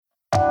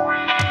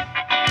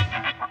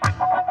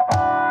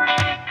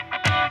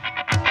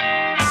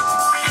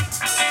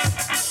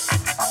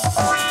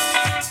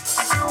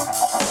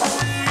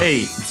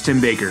Hey, it's Tim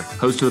Baker,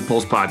 host of the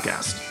Pulse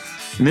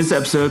podcast. In this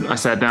episode, I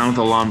sat down with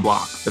Allon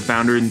Bloch, the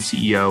founder and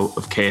CEO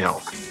of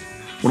K-Health.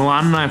 When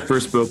Allon and I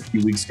first spoke a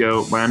few weeks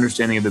ago, my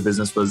understanding of the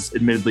business was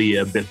admittedly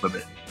a bit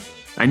limited.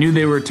 I knew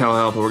they were a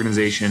telehealth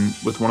organization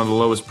with one of the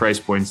lowest price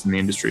points in the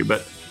industry,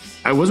 but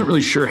I wasn't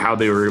really sure how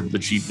they were able to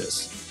achieve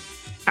this.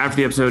 After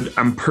the episode,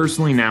 I'm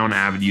personally now an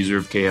avid user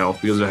of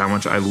K-Health because of how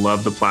much I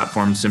love the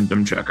platform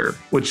Symptom Checker,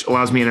 which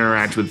allows me to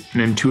interact with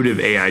an intuitive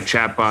AI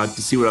chatbot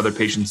to see what other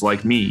patients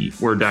like me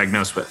were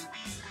diagnosed with.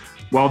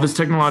 While this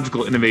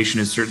technological innovation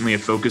is certainly a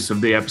focus of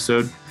the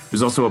episode, it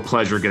was also a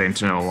pleasure getting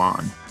to know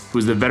Allon, who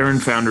is the veteran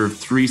founder of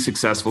 3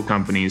 successful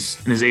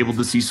companies and is able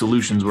to see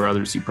solutions where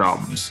others see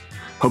problems.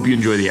 Hope you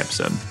enjoy the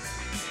episode.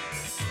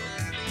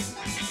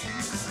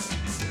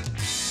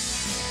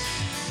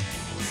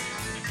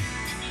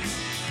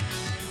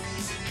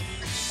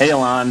 Hey,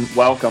 Allon,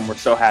 welcome. We're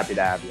so happy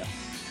to have you.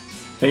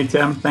 Hey,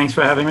 Tim. Thanks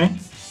for having me.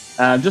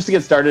 Just to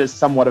get started, as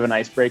somewhat of an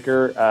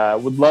icebreaker,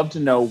 would love to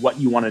know what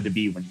you wanted to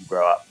be when you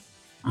grow up.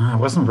 I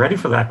wasn't ready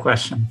for that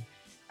question.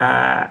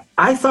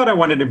 I thought I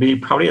wanted to be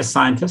probably a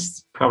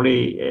scientist,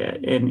 probably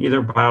in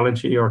either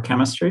biology or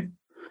chemistry.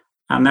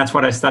 And that's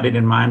what I studied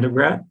in my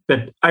undergrad.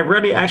 But I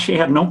really actually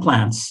had no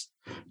plans,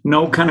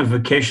 no kind of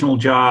vocational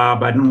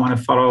job. I didn't want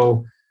to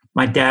follow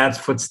my dad's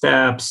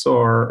footsteps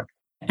or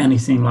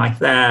anything like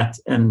that.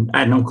 And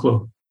I had no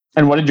clue.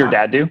 And what did your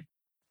dad do?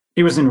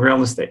 He was in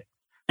real estate.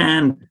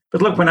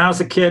 But look, when I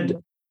was a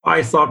kid,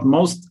 I thought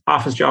most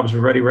office jobs were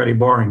really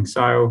boring.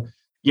 So,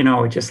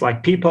 just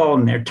like people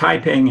and they're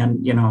typing.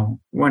 And,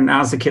 when I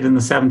was a kid in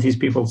the 70s,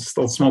 people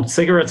still smoked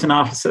cigarettes in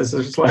offices. It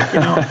was like,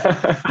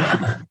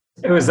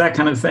 it was that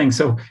kind of thing.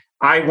 So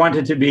I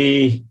wanted to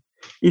be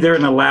either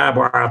in a lab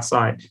or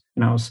outside,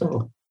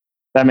 so.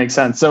 That makes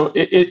sense. So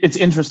it's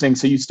interesting.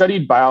 So you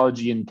studied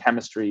biology and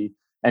chemistry,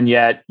 and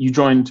yet you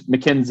joined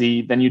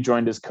McKinsey, then you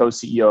joined as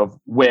co-CEO of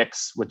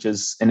Wix, which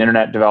is an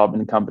internet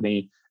development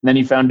company. And then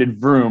you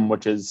founded Vroom,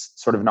 which is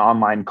sort of an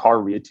online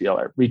car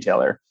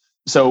retailer.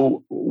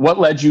 So what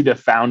led you to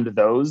found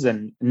those?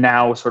 And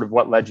now sort of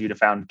what led you to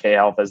found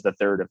K-Health as the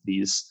third of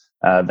these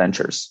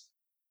ventures?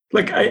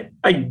 Look, I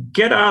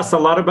get asked a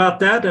lot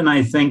about that. And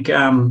I think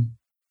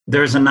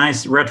there's a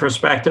nice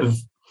retrospective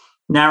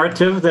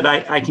narrative that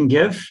I can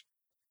give.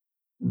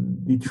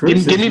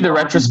 Give me the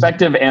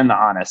retrospective and the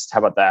honest.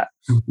 How about that?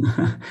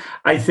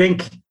 I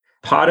think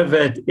part of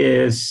it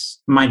is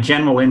my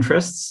general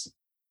interests,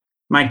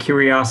 my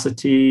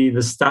curiosity,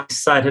 the stuff I'm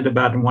excited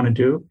about and want to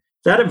do.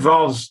 That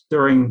evolves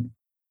during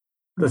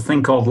the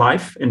thing called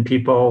life. And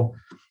people,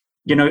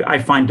 I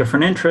find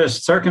different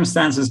interests,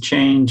 circumstances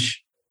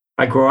change.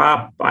 I grow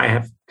up, I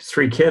have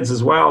 3 kids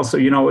as well. So,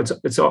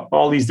 it's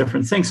all these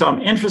different things. So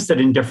I'm interested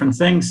in different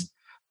things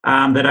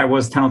that I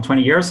was 10 or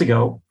 20 years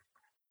ago.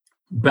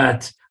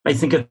 But I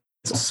think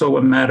it's also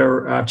a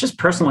matter of just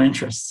personal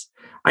interests.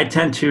 I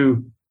tend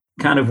to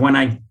kind of, when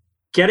I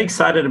get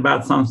excited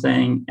about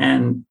something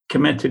and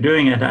commit to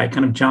doing it, I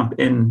kind of jump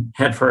in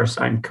headfirst.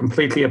 I'm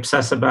completely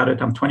obsessed about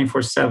it. I'm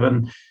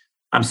 24/7.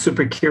 I'm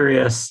super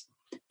curious.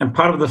 And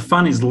part of the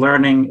fun is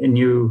learning a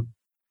new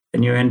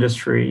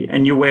industry, a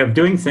new way of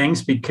doing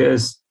things,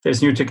 because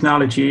there's new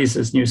technologies,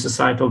 there's new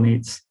societal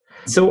needs.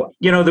 So,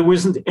 there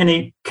wasn't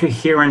any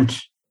coherent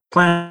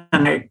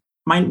plan.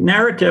 My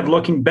narrative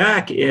looking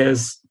back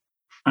is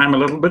I'm a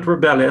little bit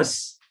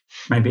rebellious,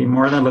 maybe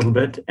more than a little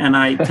bit. And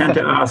I tend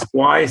to ask,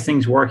 why is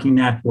things working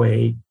that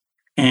way?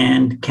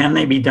 And can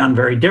they be done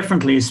very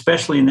differently,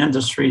 especially in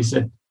industries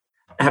that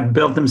have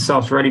built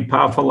themselves really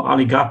powerful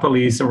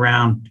oligopolies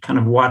around kind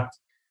of what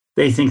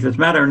they think that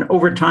matter, and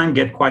over time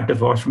get quite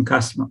divorced from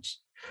customers.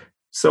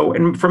 So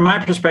from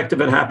my perspective,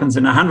 it happens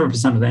in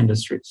 100% of the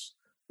industries.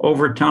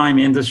 Over time,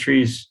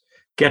 industries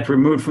get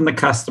removed from the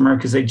customer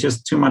because they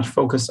just too much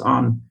focus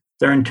on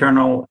their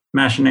internal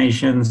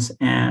machinations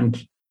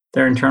and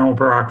their internal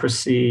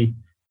bureaucracy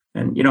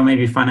and,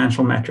 maybe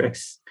financial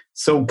metrics.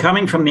 So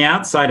coming from the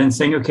outside and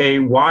saying, okay,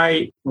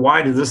 why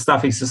does this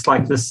stuff exist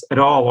like this at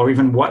all? Or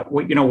even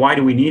why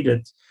do we need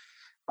it?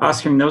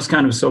 Asking those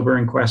kind of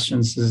sobering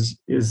questions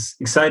is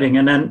exciting.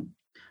 And then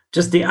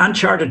just the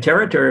uncharted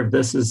territory of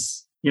this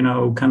is,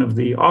 kind of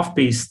the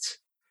off-beast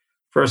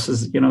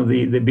versus,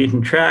 the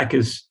beaten track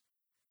is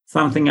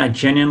something I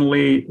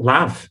genuinely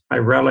love. I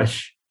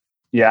relish.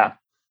 Yeah.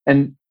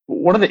 And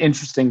one of the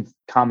interesting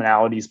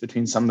commonalities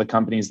between some of the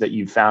companies that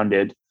you've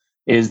founded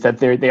is that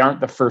they aren't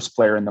the first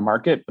player in the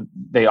market, but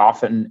they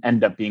often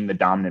end up being the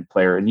dominant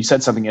player. And you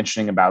said something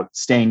interesting about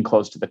staying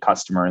close to the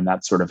customer, and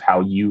that's sort of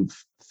how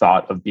you've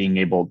thought of being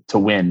able to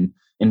win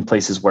in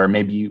places where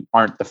maybe you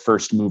aren't the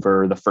first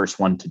mover or the first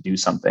one to do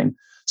something.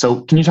 So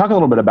can you talk a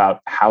little bit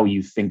about how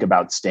you think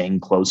about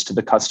staying close to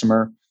the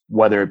customer,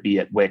 whether it be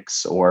at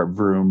Wix or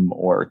Vroom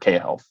or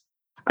K-Health?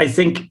 I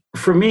think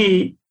for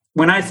me,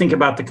 when I think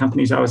about the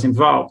companies I was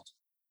involved,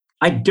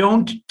 I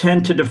don't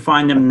tend to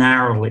define them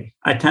narrowly.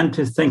 I tend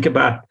to think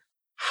about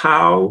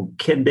how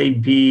can they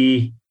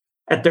be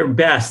at their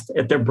best,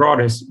 at their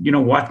broadest,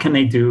 what can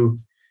they do,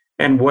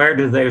 and where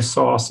do their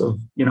source of,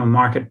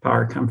 market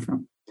power come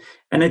from?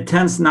 And it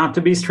tends not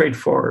to be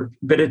straightforward,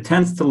 but it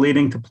tends to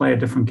leading to play a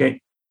different game.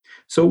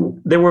 So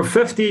there were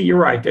 50, you're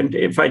right. And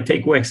if I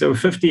take Wix, there were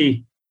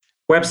 50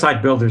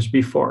 website builders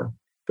before.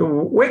 But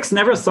Wix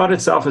never thought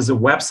itself as a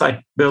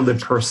website builder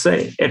per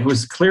se. It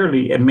was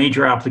clearly a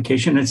major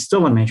application. It's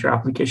still a major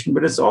application,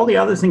 but it's all the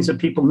other things that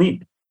people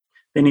need.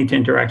 They need to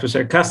interact with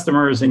their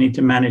customers. They need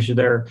to manage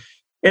their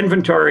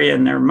inventory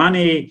and their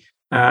money.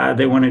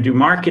 They want to do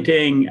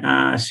marketing,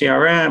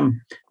 CRM.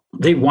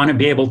 They want to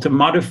be able to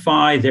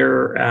modify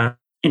their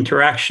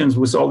interactions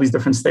with all these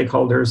different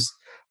stakeholders.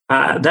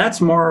 That's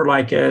more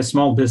like a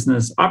small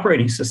business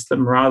operating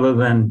system rather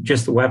than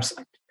just a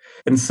website.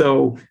 And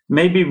so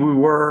maybe we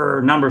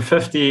were number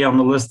 50 on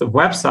the list of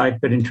website,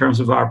 but in terms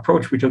of our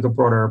approach, we took a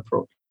broader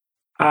approach.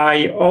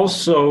 I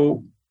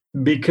also,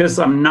 because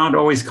I'm not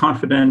always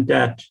confident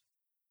that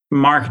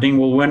marketing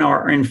will win,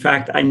 or in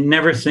fact, I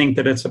never think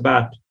that it's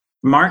about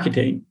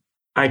marketing.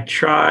 I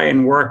try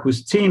and work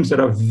with teams that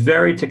are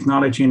very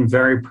technology and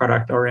very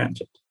product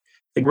oriented.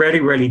 They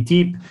really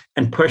deep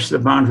and push the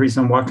boundaries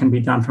on what can be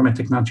done from a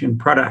technology and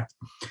product.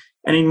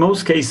 And in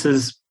most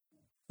cases,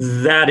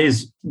 that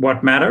is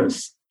what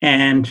matters.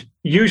 And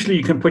usually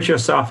you can put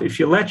yourself, if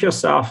you let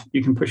yourself,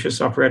 you can push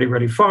yourself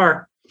really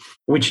far,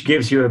 which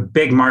gives you a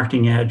big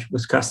marketing edge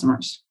with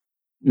customers.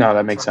 No,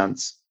 that makes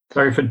sense.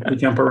 Sorry for the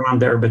jump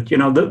around there, but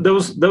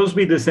those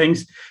be the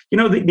things.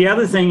 The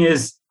other thing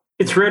is,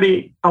 it's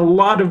really a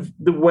lot of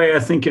the way I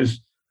think is,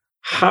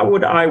 how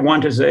would I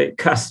want as a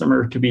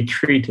customer to be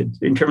treated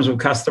in terms of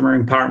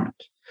customer empowerment?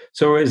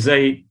 So as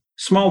a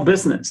small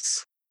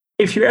business,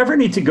 if you ever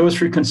need to go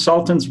through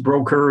consultants,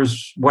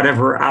 brokers,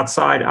 whatever,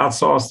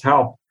 outsourced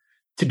help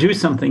to do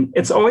something,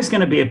 it's always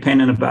going to be a pain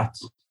in the butt,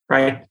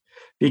 right?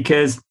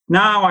 Because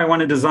now I want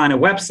to design a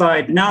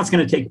website. Now it's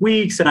going to take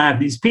weeks, and I have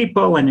these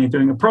people, and they're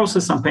doing a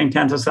process. I'm paying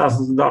tens of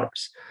thousands of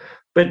dollars.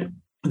 But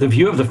the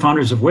view of the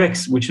founders of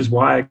Wix, which is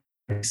why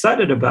I'm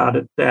excited about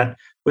it, that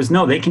was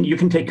no, you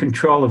can take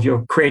control of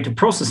your creative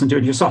process and do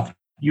it yourself.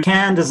 You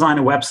can design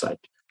a website.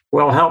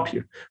 We'll help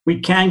you.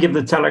 We can give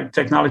the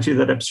technology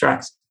that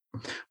abstracts.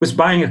 With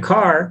buying a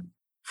car,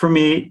 for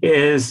me,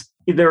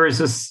 there is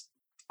this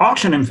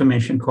auction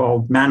information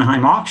called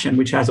Mannheim Auction,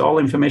 which has all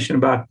information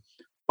about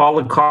all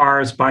the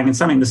cars buying and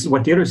selling. This is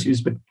what dealers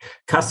use, but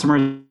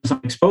customers are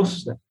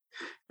exposed to that.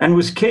 And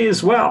with K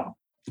as well,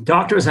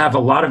 doctors have a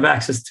lot of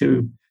access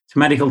to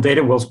medical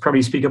data. We'll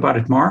probably speak about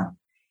it more.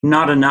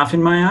 Not enough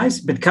in my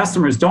eyes, but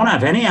customers don't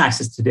have any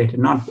access to data,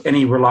 not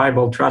any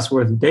reliable,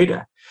 trustworthy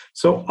data.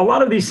 So a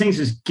lot of these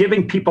things is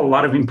giving people a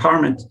lot of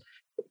empowerment,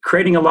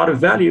 creating a lot of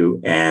value,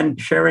 and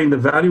sharing the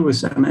value with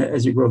them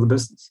as you grow the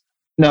business.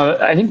 No,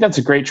 I think that's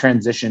a great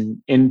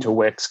transition into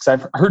Wix, because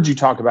I've heard you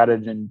talk about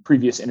it in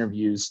previous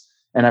interviews,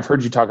 and I've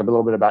heard you talk a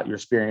little bit about your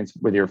experience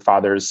with your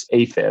father's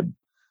AFib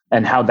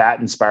and how that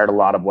inspired a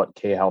lot of what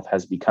K-Health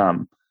has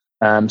become.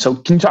 So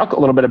can you talk a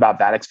little bit about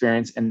that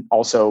experience, and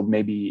also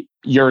maybe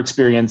your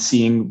experience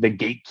seeing the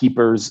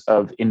gatekeepers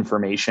of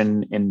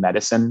information in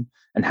medicine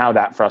and how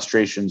that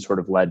frustration sort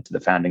of led to the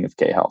founding of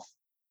K-Health?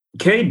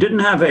 K didn't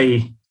have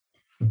a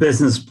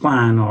business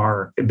plan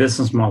or a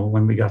business model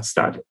when we got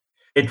started.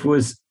 It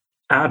was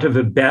out of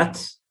a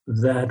bet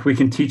that we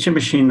can teach a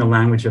machine the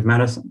language of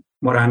medicine.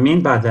 What I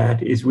mean by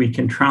that is we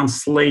can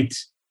translate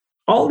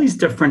all these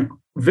different,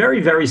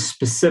 very, very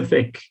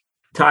specific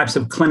types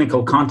of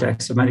clinical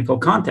context, of medical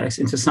context,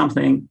 into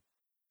something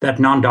that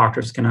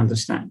non-doctors can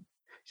understand.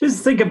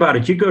 Just think about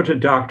it. You go to a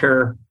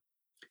doctor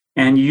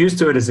and you used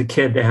to it as a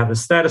kid. They have the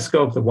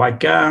stethoscope, the white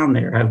gown,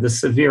 they have the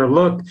severe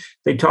look.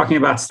 They're talking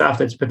about stuff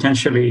that's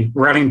potentially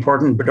really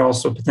important, but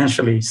also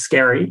potentially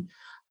scary.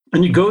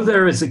 And you go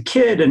there as a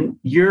kid, and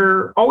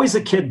you're always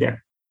a kid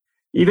there.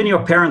 Even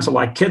your parents are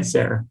like kids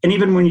there. And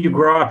even when you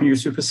grow up and you're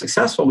super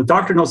successful, the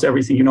doctor knows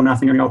everything, you know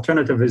nothing, and the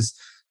alternative is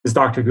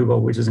Dr.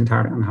 Google, which is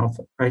entirely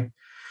unhelpful, right?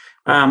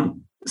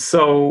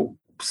 So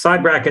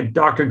side bracket,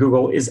 Dr.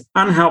 Google is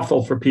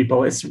unhelpful for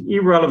people. It's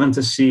irrelevant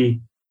to see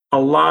a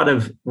lot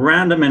of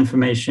random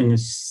information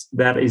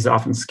that is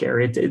often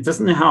scary. It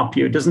doesn't help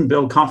you. It doesn't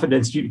build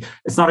confidence.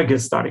 It's not a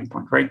good starting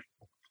point, right?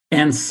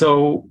 And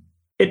so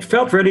it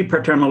felt really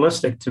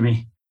paternalistic to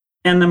me.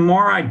 And the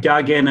more I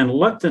dug in and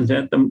looked into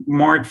it, the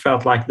more it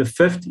felt like the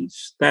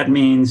 50s. That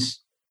means,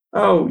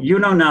 oh, you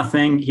know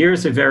nothing.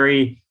 Here's a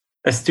very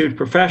astute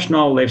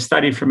professional. They've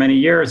studied for many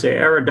years. They're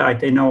erudite.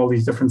 They know all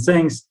these different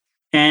things.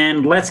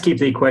 And let's keep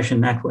the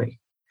equation that way.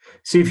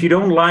 See,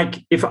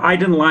 if I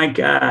didn't like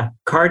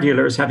car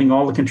dealers having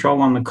all the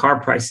control on the car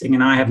pricing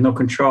and I have no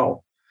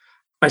control,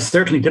 I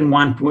certainly didn't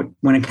want,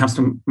 when it comes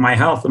to my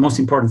health, the most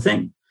important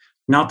thing,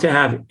 not to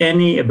have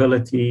any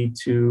ability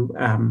to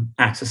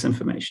access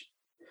information.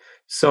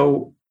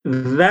 So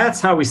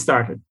that's how we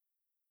started.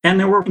 And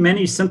there were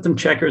many symptom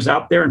checkers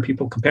out there, and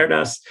people compared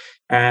us.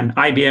 And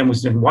IBM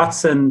was doing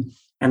Watson,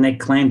 and they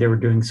claimed they were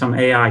doing some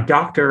AI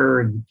doctor.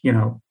 And,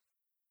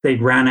 they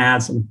ran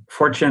ads in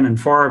Fortune and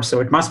Forbes,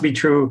 so it must be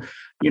true,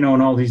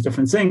 and all these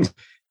different things.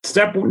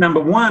 Step number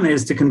one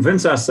is to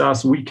convince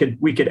ourselves we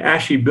could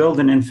actually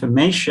build an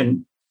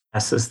information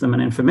system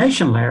and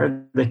information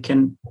layer that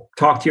can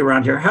talk to you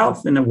around your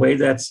health in a way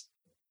that's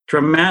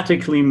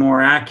dramatically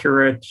more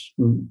accurate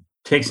and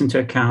takes into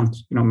account,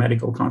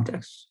 medical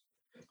context.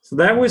 So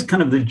that was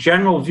kind of the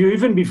general view,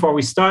 even before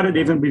we started,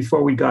 even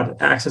before we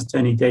got access to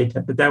any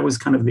data. But that was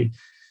kind of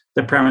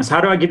the premise.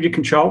 How do I give you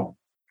control?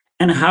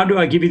 And how do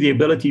I give you the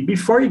ability,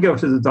 before you go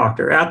to the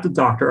doctor, at the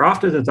doctor,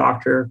 after the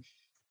doctor,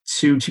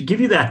 to give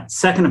you that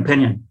second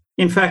opinion?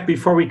 In fact,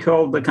 before we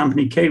called the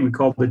company K, we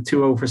called it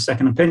 2.0 for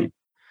second opinion.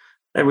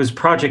 That was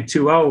Project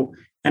 2.0.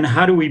 And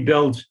how do we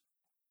build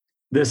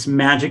this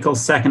magical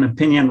second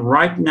opinion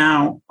right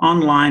now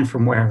online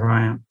from wherever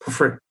I am for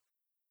free?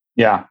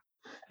 Yeah.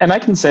 And I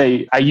can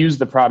say I used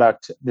the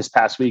product this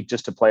past week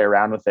just to play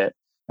around with it.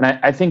 And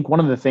I think one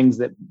of the things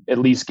that at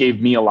least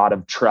gave me a lot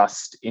of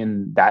trust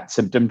in that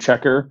symptom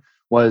checker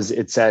was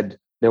it said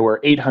there were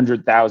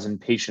 800,000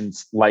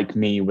 patients like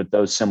me with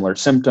those similar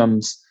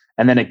symptoms.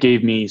 And then it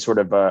gave me sort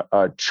of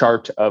a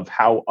chart of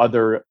how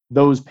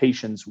those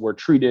patients were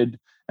treated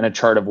and a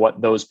chart of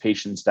what those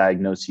patients'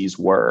 diagnoses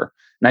were.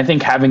 And I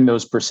think having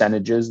those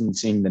percentages and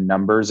seeing the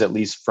numbers, at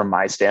least from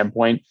my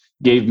standpoint,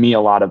 gave me a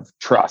lot of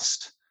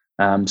trust.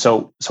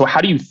 So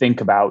how do you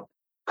think about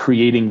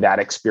creating that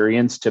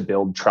experience to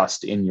build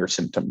trust in your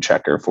symptom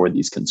checker for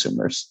these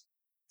consumers?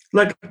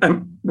 Look,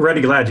 I'm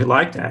really glad you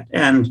like that.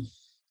 And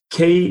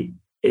Kay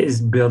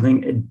is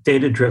building a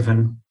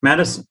data-driven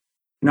medicine.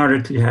 In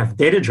order to have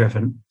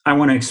data-driven, I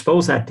want to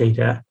expose that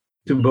data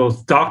to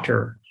both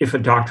doctor, if a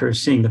doctor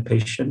is seeing the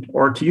patient,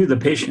 or to you, the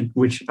patient,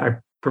 which I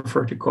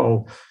prefer to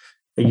call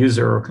a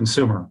user or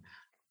consumer.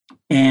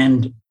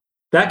 And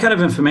that kind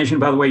of information,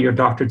 by the way, your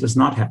doctor does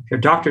not have. Your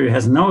doctor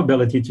has no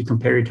ability to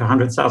compare you to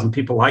 100,000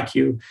 people like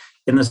you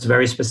in this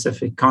very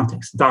specific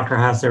context. The doctor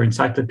has their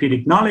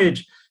encyclopedic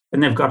knowledge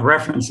and they've got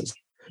references.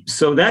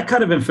 So that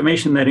kind of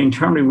information that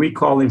internally we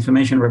call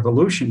information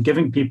revolution,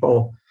 giving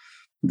people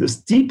this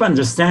deep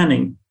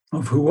understanding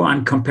of who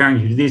I'm comparing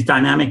you to, these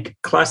dynamic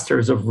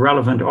clusters of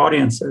relevant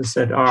audiences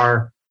that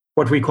are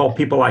what we call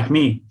people like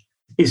me,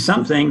 is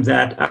something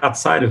that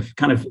outside of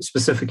kind of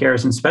specific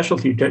areas and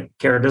specialty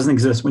care doesn't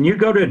exist. When you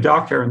go to a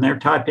doctor and they're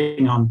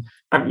typing on,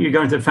 you're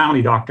going to the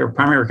family doctor,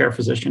 primary care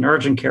physician,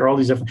 urgent care, all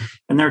these different,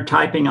 and they're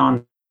typing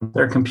on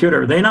their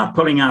computer, they're not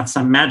pulling out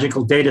some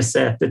magical data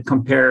set that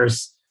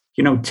compares,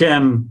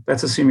 Tim,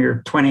 let's assume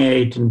you're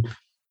 28, and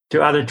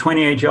to other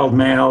 28-year-old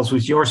males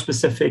with your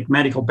specific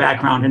medical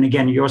background. And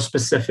again, your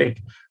specific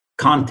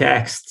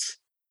context,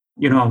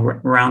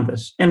 around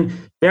this.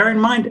 And bear in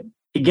mind,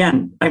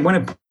 again, I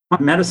want to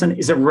medicine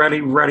is a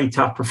really, really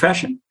tough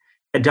profession.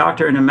 A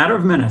doctor, in a matter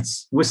of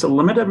minutes, with a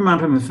limited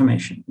amount of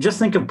information, just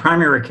think of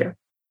primary care,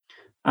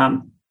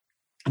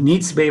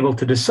 needs to be able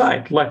to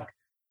decide,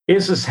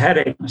 is this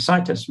headache,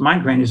 myositis,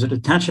 migraine, is it a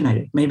tension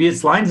headache? Maybe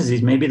it's Lyme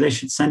disease. Maybe they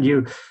should send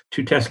you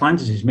to test Lyme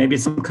disease. Maybe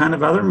it's some kind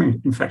of other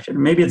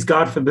infection. Maybe it's,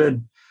 God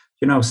forbid,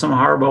 some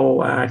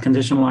horrible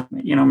condition like,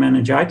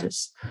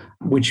 meningitis,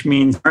 which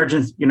means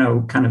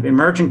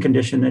emergent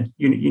condition that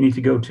you need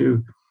to go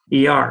to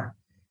ER.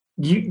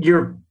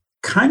 You're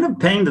kind of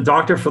paying the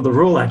doctor for the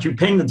rule out. You're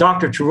paying the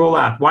doctor to rule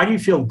out. Why do you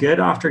feel good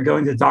after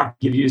going to the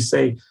doctor?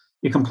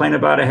 You complain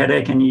about a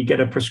headache and you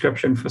get a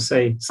prescription for,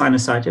 say,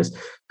 sinusitis?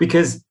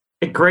 Because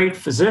a great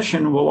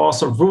physician will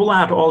also rule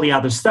out all the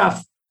other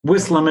stuff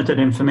with limited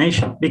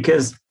information,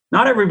 because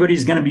not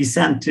everybody's going to be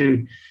sent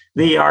to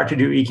the ER to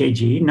do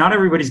EKG. Not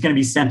everybody's going to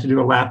be sent to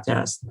do a lab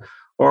test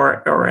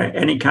or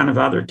any kind of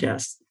other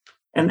test.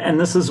 And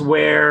this is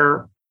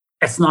where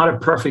it's not a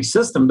perfect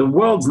system. The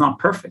world's not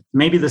perfect.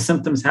 Maybe the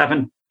symptoms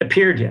haven't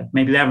appeared yet.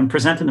 Maybe they haven't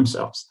presented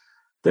themselves.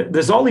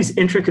 There's all these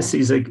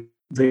intricacies that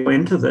go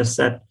into this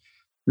that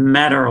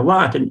matter a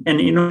lot. And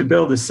to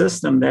build a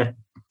system that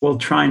will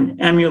try and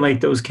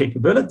emulate those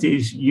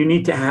capabilities, you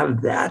need to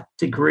have that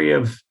degree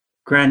of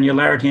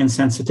granularity and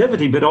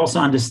sensitivity, but also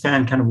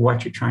understand kind of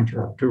what you're trying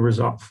to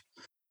resolve.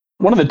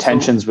 One of the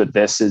tensions with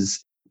this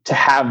is to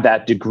have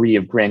that degree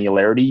of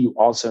granularity, you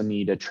also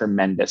need a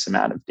tremendous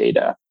amount of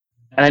data.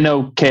 And I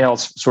know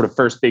K-Health's sort of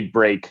first big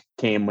break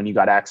came when you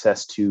got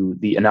access to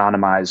the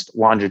anonymized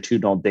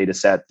longitudinal data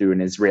set through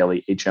an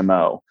Israeli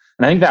HMO.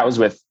 And I think that was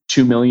with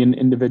 2 million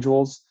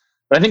individuals.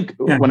 But I think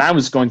when I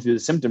was going through the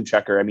symptom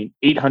checker,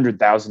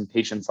 800,000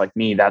 patients like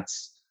me,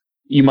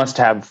 you must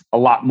have a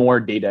lot more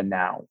data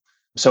now.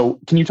 So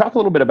can you talk a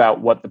little bit about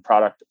what the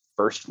product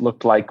first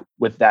looked like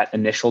with that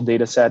initial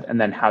data set,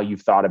 and then how you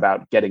thought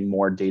about getting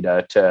more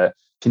data to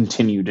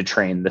continue to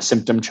train the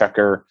symptom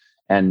checker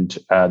and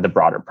the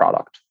broader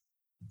product?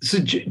 So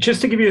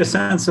just to give you a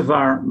sense of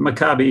our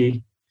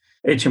Maccabi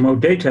HMO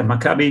data,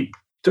 Maccabi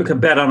took a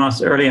bet on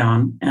us early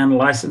on and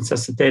licensed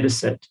us a data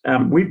set.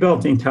 We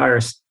built the entire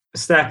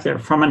stack there,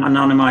 from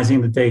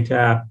anonymizing the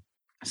data,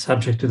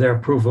 subject to their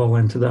approval,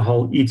 and to the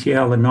whole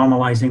ETL and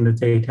normalizing the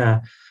data,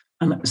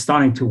 and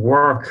starting to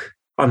work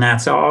on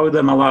that. So I owe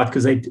them a lot,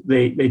 because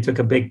they took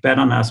a big bet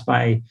on us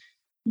by,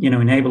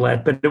 enable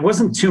it. But it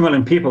wasn't 2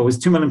 million people. It was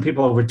 2 million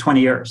people over 20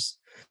 years.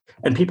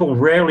 And people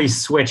rarely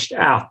switched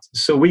out.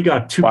 So we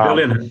got 2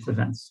 billion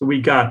events. So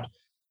we got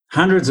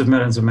hundreds of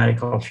millions of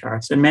medical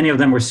charts, and many of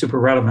them were super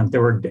relevant. They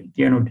were,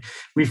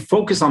 we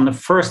focus on the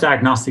first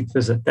diagnostic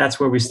visit. That's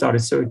where we started.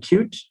 So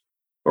acute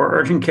or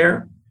urgent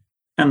care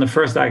and the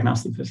first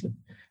diagnostic visit.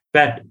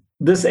 But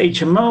this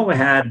HMO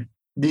had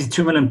these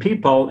 2 million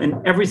people,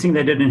 and everything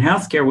they did in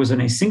healthcare was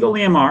in a single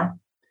EMR.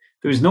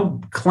 There was no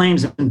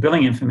claims and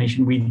billing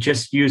information. We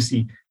just used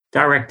the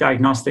direct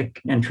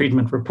diagnostic and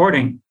treatment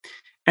reporting,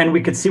 and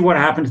we could see what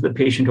happened to the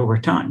patient over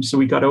time. So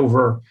we got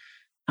over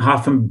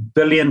 500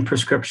 million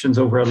prescriptions,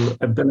 over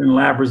a billion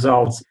lab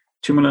results,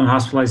 2 million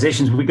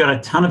hospitalizations. We got a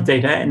ton of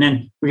data, and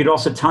then we could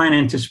also tie it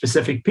into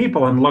specific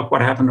people and look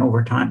what happened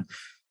over time.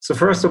 So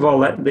first of all,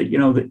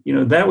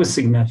 that was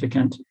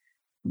significant,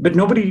 but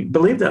nobody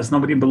believed us.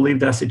 Nobody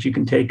believed us that you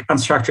can take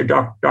unstructured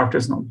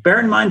doctor's note. Bear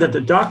in mind that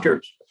the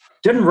doctors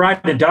didn't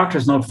write a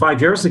doctor's note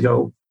 5 years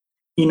ago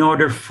in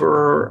order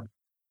for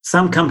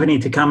some company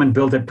to come and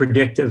build a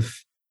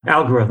predictive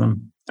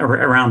algorithm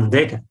around the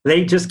data.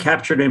 They just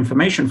captured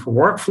information for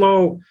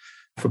workflow,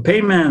 for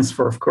payments,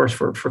 for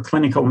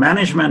clinical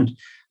management,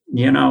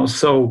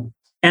 so,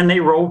 and they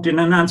wrote in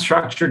an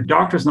unstructured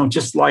doctor's note,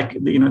 just like,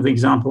 the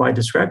example I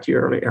described to you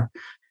earlier,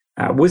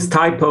 with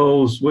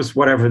typos, with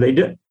whatever they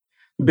did.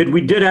 But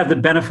we did have the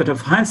benefit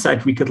of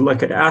hindsight. We could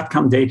look at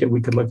outcome data. We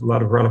could look at a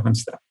lot of relevant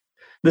stuff.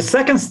 The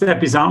second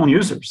step is our own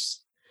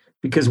users,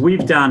 because we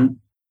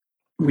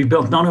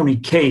built not only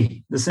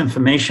K, this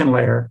information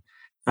layer.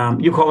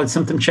 You call it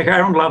symptom checker. I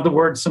don't love the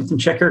word symptom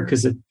checker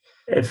because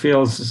it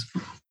feels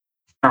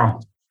narrow.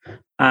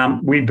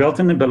 We built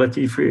an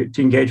ability for you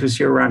to engage with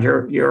you around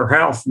your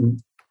health and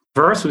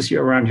converse with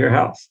you around your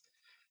health.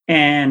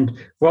 And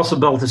we also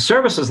built a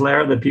services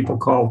layer that people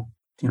call,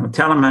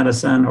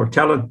 telemedicine or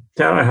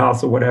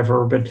telehealth or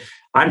whatever. But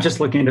I'm just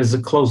looking at it as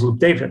a closed loop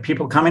data.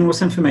 People come in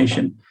with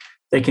information.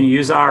 They can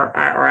use our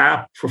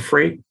app for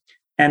free.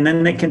 And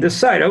then they can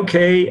decide,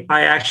 okay,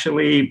 I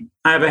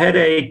have a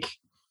headache.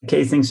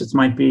 Kay thinks it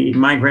might be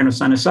migraine or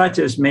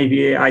sinusitis.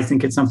 Maybe I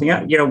think it's something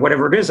else.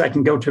 Whatever it is, I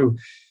can go to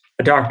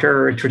a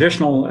doctor,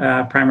 traditional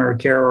primary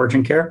care or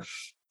urgent care,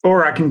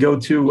 or I can go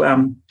to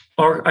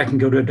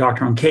a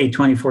doctor on K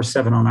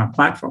 24/7 on our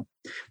platform.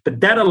 But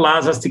that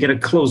allows us to get a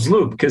closed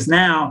loop, because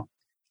now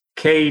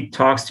K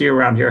talks to you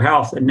around your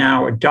health, and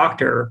now a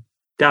doctor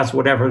does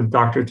whatever the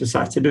doctor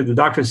decides to do. The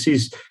doctor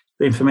sees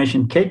the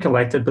information K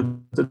collected, but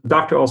the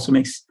doctor also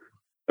makes,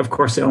 of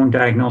course, their own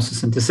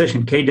diagnosis and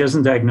decision. K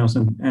doesn't diagnose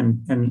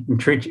and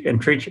treat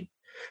you.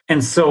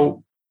 And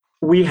so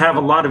we have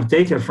a lot of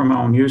data from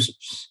our own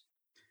users.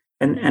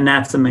 And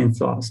that's the main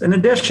thought. In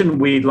addition,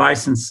 we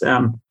license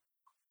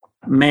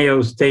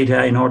Mayo's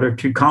data in order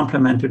to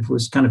complement it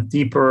with kind of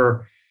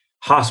deeper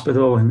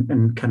hospital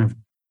and kind of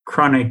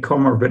chronic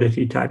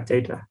comorbidity type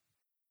data.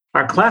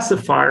 Our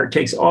classifier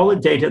takes all the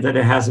data that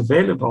it has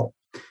available,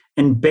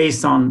 and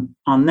based on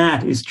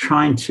that is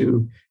trying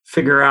to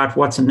figure out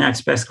what's the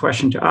next best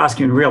question to ask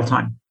you in real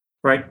time,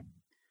 right?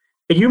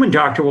 A human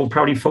doctor will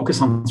probably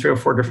focus on 3 or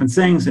 4 different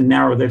things and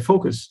narrow their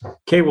focus.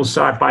 K will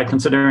start by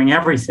considering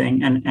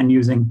everything and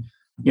using,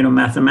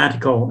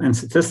 mathematical and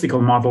statistical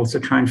models to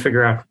try and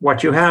figure out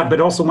what you have, but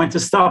also when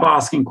to stop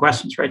asking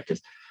questions, right? Because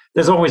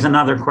there's always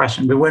another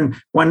question, but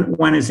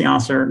when is the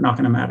answer not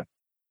going to matter?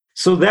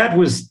 So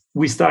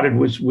we started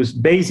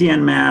with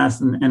Bayesian math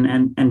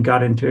and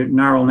got into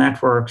neural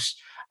networks.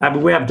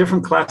 But we have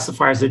different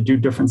classifiers that do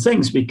different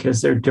things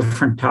because they're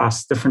different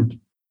tasks, different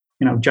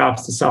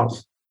jobs to solve.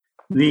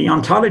 The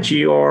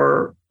ontology,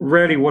 or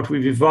really what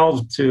we've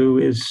evolved to,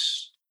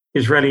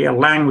 is really a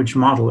language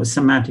model, a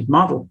semantic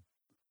model,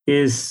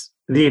 is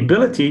the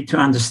ability to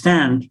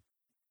understand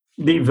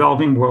the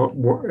evolving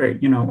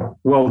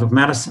world of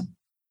medicine,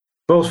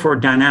 both for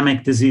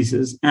dynamic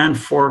diseases and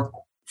for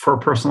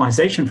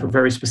personalization for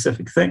very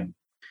specific thing.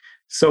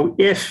 So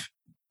if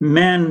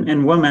men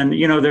and women,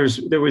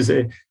 there was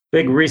a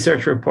big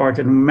research report,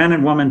 and men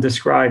and women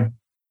describe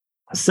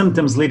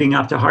symptoms leading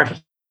up to heart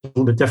attack a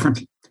little bit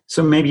differently.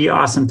 So maybe you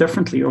ask them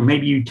differently, or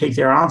maybe you take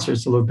their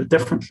answers a little bit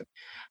differently.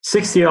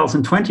 60-year-olds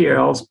and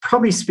 20-year-olds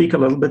probably speak a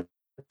little bit,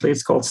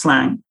 it's called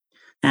slang.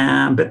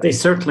 But they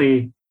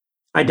certainly,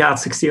 I doubt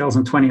 60-year-olds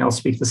and 20-year-olds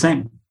speak the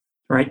same,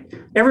 right?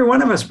 Every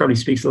one of us probably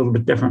speaks a little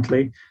bit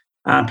differently.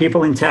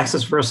 People in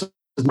Texas versus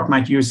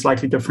might use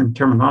slightly different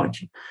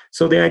terminology.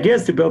 So the idea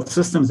is to build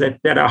systems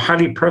that are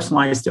highly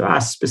personalized to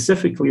us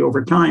specifically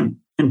over time,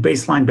 and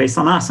baseline based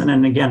on us. And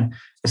then again,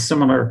 a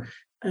similar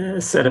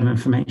set of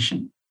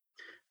information.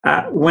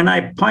 When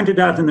I pointed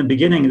out in the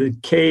beginning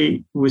that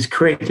K was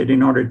created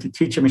in order to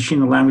teach a machine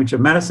the language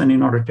of medicine,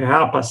 in order to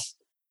help us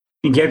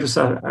engage us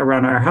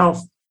around our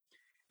health,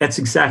 that's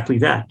exactly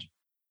that.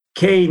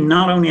 K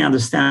not only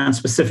understands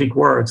specific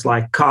words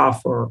like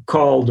cough or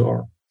cold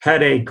or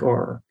headache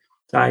or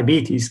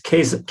diabetes,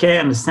 K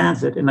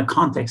understands it in the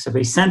context of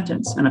a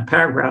sentence and a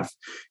paragraph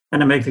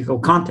and a medical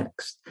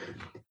context.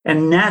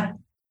 And that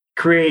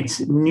creates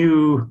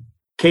new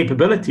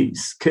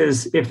capabilities,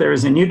 because if there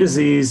is a new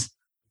disease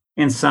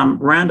in some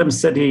random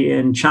city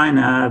in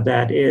China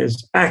that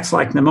acts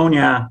like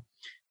pneumonia,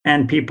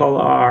 and people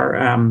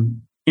are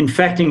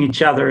infecting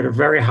each other at a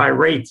very high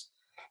rate,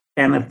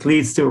 and it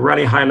leads to a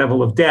really high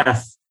level of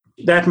death,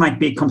 that might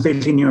be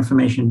completely new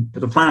information to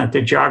the planet,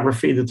 the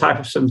geography, the type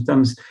of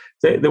symptoms,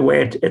 the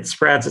way it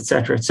spreads, et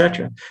cetera, et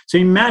cetera. So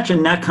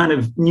imagine that kind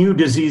of new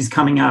disease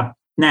coming up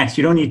next.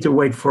 You don't need to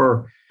wait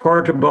for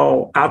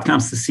portable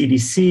outcomes to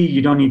CDC.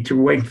 You don't need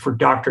to wait for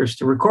doctors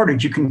to record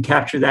it. You can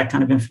capture that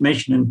kind of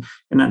information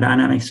in a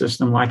dynamic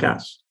system like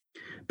us.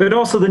 But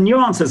also the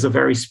nuances are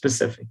very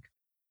specific.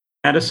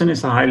 Medicine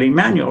is highly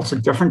manual, so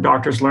different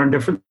doctors learn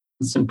different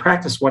things and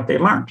practice what they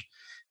learned,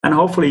 and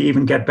hopefully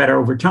even get better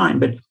over time.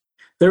 But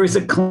there is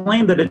a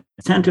claim that it's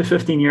 10 to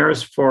 15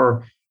 years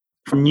for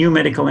new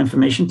medical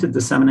information to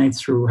disseminate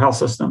through health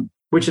system,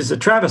 which is a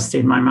travesty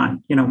in my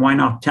mind. Why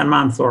not 10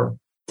 months or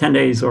 10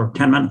 days or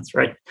 10 minutes,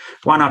 right?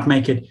 Why not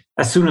make it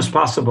as soon as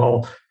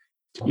possible,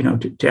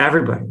 to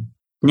everybody?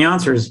 And the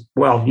answer is,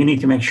 well, you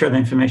need to make sure the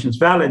information is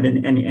valid,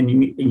 and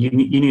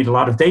you need a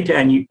lot of data,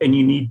 and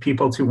you need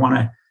people to want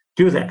to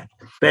do that.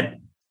 But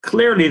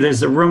clearly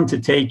there's a room to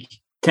take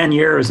 10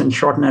 years and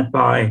shorten it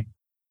by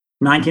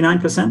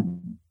 99%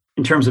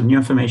 in terms of new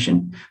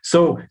information.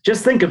 So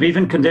just think of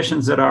even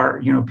conditions that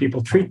are,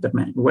 people treat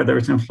them, whether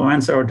it's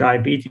influenza or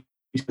diabetes,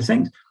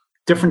 things.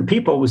 Different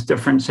people with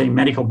different, say,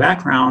 medical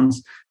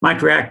backgrounds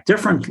might react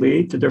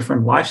differently to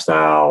different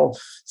lifestyle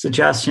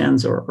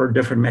suggestions or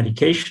different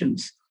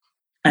medications.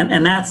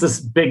 And that's this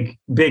big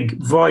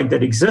void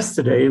that exists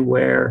today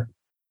where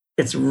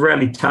it's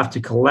really tough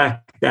to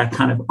collect that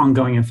kind of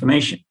ongoing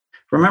information.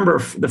 Remember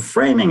the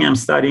Framingham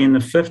study in the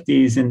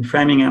 50s in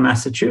Framingham,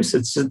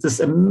 Massachusetts, just this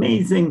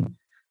amazing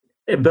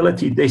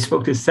ability. They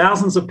spoke to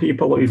thousands of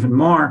people or even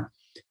more,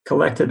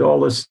 collected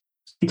all this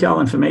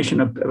detailed information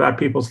about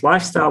people's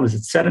lifestyle. Is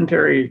it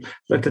sedentary?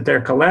 Looked at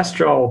their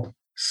cholesterol,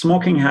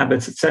 smoking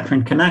habits, et cetera,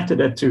 and connected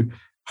it to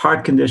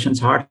heart conditions,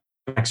 heart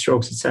attack,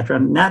 strokes, et cetera.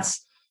 And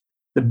that's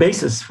the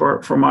basis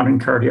for modern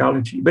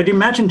cardiology. But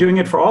imagine doing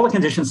it for all the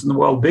conditions in the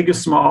world, big or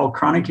small,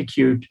 chronic,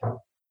 acute,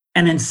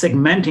 and then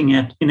segmenting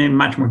it in a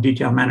much more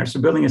detailed manner. So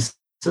building a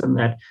system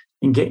that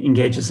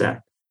engages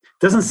that.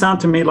 Doesn't sound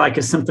to me like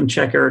a symptom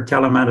checker or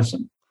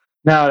telemedicine.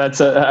 No,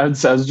 I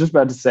was just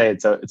about to say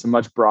it's a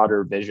much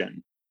broader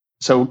vision.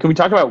 So can we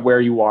talk about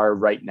where you are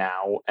right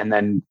now and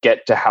then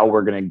get to how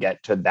we're going to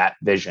get to that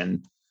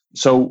vision?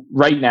 So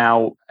right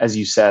now, as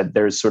you said,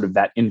 there's sort of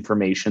that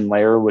information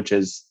layer, which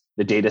is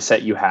the data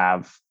set you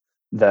have,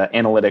 the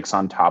analytics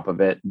on top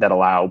of it that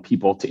allow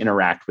people to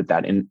interact with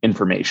that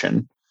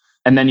information.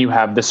 And then you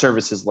have the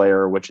services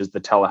layer, which is the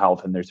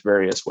telehealth, and there's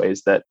various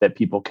ways that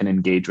people can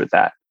engage with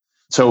that.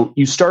 So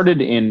you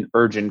started in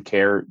urgent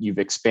care, you've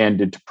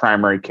expanded to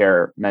primary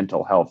care,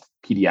 mental health,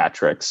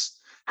 pediatrics.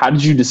 How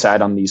did you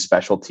decide on these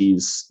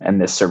specialties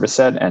and this service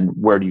set, and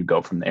where do you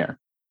go from there?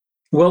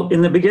 Well,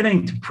 in the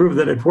beginning, to prove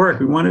that it worked,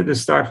 we wanted to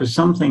start with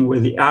something where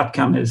the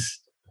outcome is,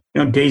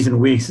 days and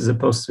weeks as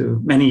opposed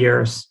to many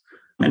years.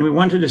 And we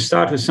wanted to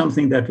start with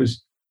something that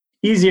was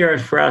easier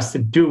for us to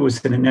do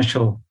as an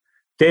initial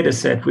data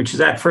set, which is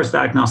that first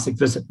diagnostic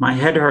visit. My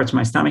head hurts,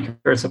 my stomach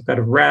hurts, I've got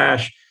a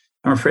rash,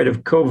 I'm afraid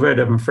of COVID,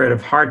 I'm afraid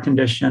of heart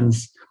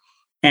conditions.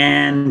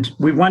 And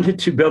we wanted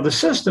to build a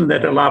system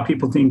that allowed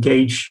people to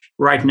engage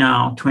right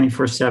now,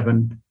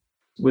 24/7,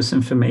 with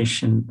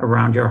information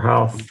around your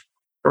health,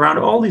 around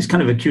all these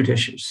kind of acute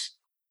issues,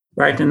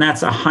 right? And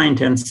that's a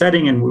high-intent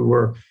setting, and we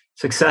were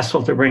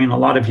successful to bring in a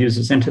lot of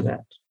users into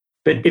that.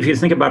 But if you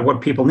think about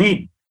what people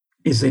need,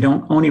 is they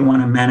don't only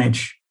want to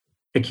manage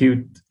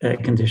acute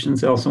conditions,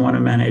 they also want to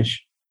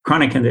manage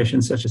chronic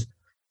conditions such as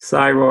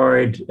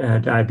thyroid,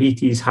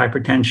 diabetes,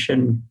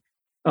 hypertension,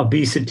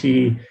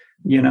 obesity,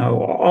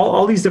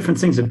 all these different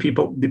things that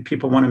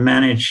people want to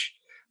manage,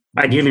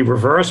 ideally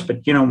reverse,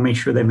 but, make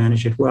sure they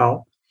manage it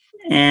well.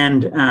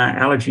 And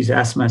allergies,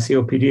 asthma,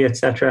 COPD, et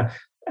cetera.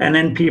 And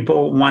then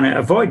people want to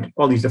avoid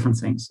all these different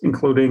things,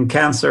 including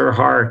cancer,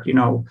 heart,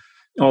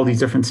 all these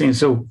different things.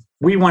 So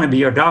we want to be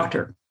your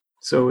doctor.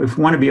 So if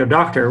we want to be your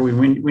doctor, we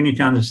need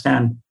to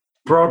understand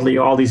broadly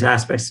all these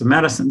aspects of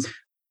medicine.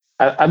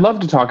 I'd love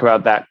to talk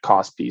about that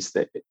cost piece,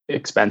 that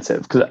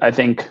expensive, because I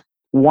think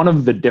one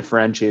of the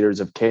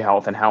differentiators of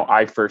K-Health and how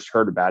I first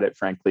heard about it,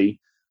 frankly,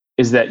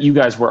 is that you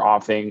guys were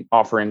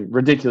offering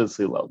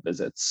ridiculously low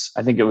visits.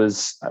 I think it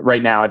was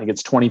right now, I think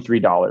it's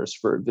 $23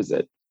 for a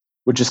visit,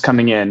 which is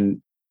coming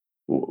in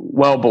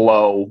well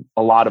below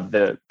a lot of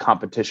the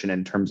competition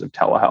in terms of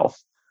telehealth.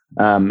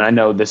 I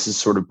know this is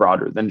sort of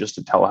broader than just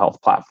a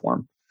telehealth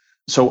platform.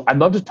 So I'd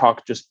love to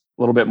talk just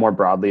a little bit more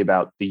broadly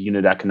about the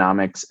unit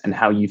economics and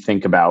how you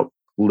think about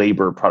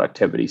labor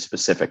productivity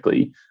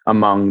specifically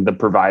among the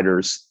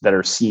providers that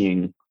are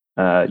seeing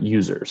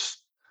users.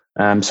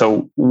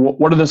 So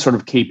what are the sort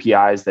of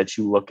KPIs that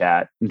you look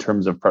at in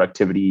terms of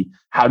productivity?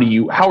 How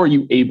are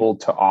you able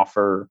to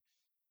offer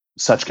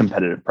such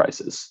competitive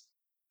prices?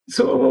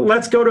 So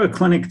let's go to a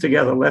clinic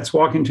together. Let's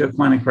walk into a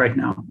clinic right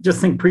now. Just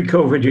think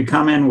pre-COVID, you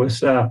come in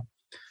with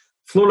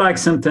flu-like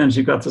symptoms.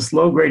 You've got this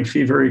low-grade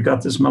fever. You've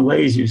got this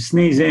malaise. You're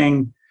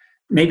sneezing.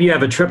 Maybe you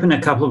have a trip in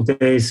a couple of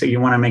days, so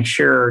you want to make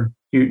sure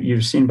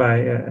you're seen by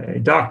a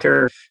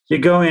doctor. You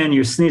go in,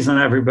 you sneeze on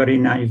everybody.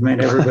 Now you've made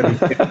everybody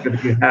think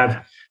that you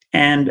have.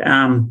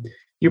 And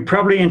you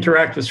probably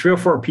interact with 3 or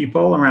 4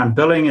 people around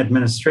billing,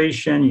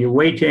 administration, you're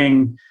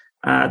waiting,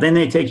 then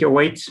they take your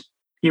weight,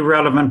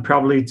 irrelevant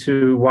probably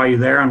to why you're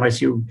there,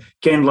 unless you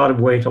gained a lot of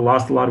weight or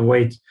lost a lot of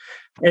weight.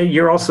 And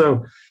you're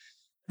also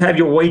have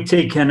your weight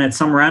taken at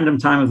some random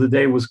time of the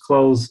day was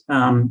closed,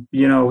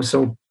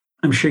 so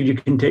I'm sure you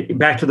can take,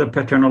 back to the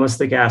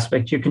paternalistic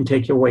aspect, you can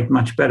take your weight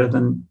much better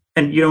than,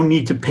 and you don't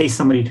need to pay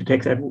somebody to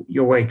take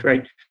your weight,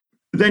 right?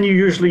 Then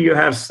you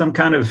have some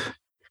kind of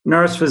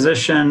nurse,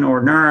 physician,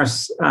 or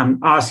nurse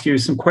ask you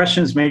some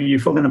questions. Maybe you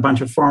fill in a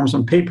bunch of forms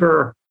on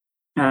paper.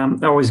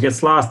 It always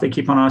gets lost. They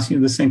keep on asking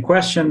you the same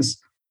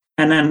questions.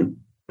 And then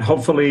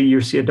hopefully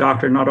you see a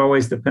doctor, not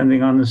always,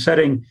 depending on the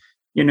setting.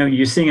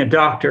 You're seeing a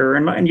doctor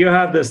and you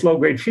have this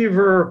low-grade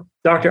fever.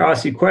 Doctor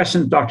asks you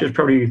questions. Doctor's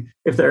probably,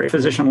 if they're a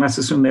physician, let's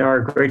assume they are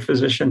a great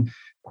physician,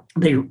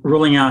 they're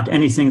ruling out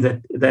anything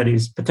that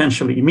is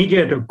potentially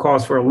immediate or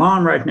cause for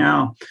alarm right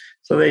now.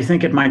 So they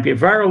think it might be a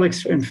viral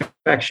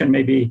infection,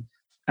 maybe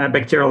a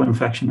bacterial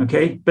infection,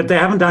 okay? But they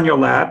haven't done your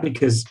lab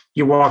because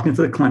you walked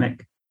into the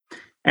clinic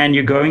and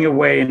you're going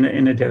away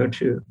in a day or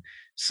two.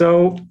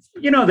 So,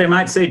 they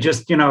might say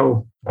just,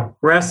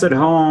 rest at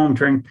home,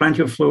 drink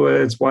plenty of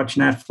fluids, watch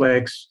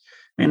Netflix.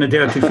 In a day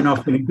or two, if you're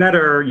not feeling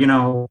better,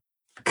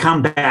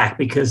 come back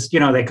because, they're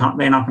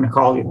not going to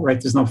call you, right?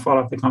 There's no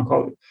follow-up, they can't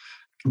call you.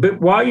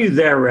 But while you're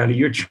there, really,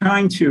 you're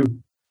trying to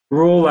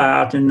rule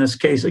out, in this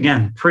case,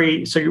 again,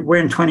 we're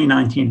in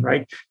 2019,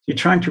 right? You're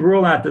trying to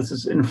rule out that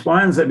this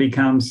influenza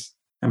becomes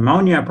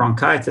pneumonia,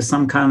 bronchitis,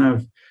 some kind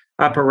of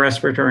upper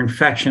respiratory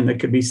infection that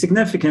could be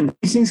significant.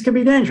 These things can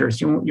be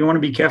dangerous. You want to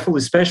be careful,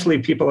 especially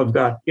if people have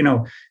got,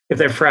 if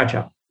they're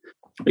fragile,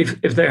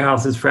 if their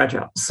health is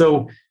fragile.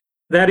 So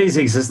that is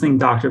existing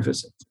doctor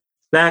visits.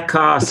 That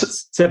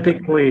costs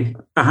typically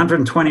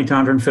 $120 to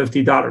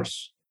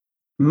 $150.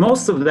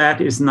 Most of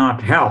that is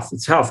not health,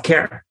 it's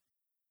healthcare.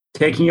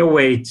 Taking your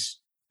weight,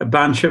 a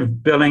bunch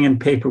of billing and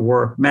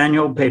paperwork,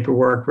 manual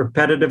paperwork,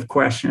 repetitive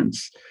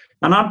questions.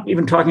 I'm not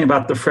even talking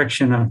about the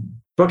friction of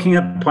booking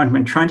an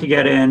appointment, trying to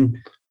get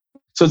in.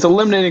 So it's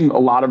eliminating a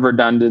lot of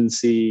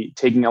redundancy,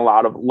 taking a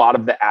lot of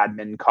the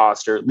admin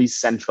cost, or at least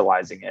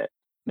centralizing it,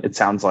 it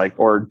sounds like,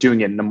 or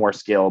doing it in a more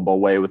scalable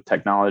way with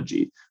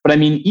technology. But I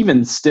mean,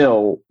 even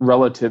still,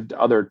 relative to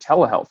other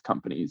telehealth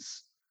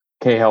companies,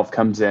 K-Health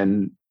comes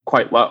in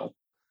quite low.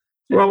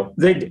 Well,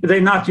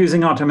 they're not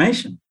using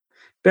automation.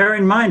 Bear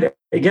in mind,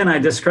 again, I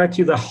described to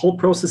you the whole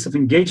process of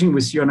engaging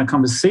with you in a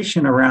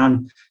conversation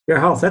around your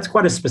health. That's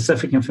quite a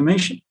specific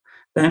information.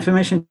 The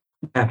information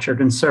captured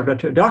and served out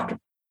to a doctor.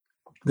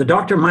 The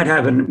doctor might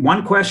have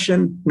one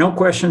question, no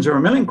questions, or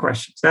a million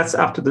questions. That's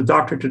up to the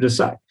doctor to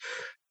decide.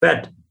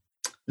 But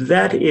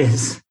that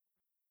is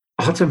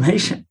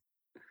automation,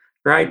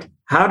 right?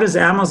 How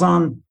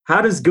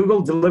does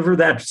Google deliver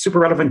that super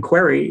relevant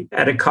query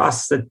at a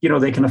cost that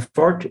they can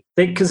afford to?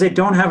 Because they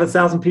don't have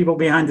 1,000 people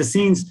behind the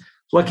scenes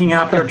looking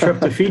up your trip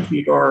to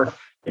Fiji or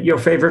your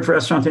favorite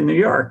restaurant in New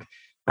York.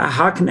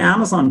 How can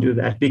Amazon do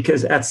that?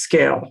 Because at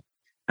scale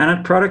and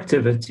at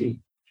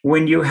productivity,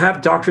 when you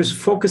have doctors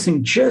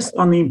focusing just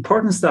on the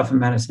important stuff in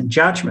medicine,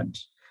 judgment,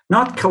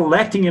 not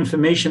collecting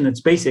information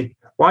that's basic.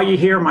 Why you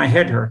here, my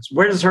head hurts.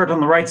 Where does it hurt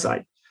on the right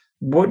side?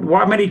 What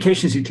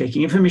medications are you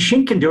taking? If a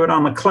machine can do it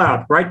on the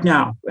cloud right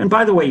now, and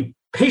by the way,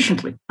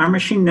 patiently, our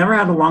machine never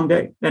had a long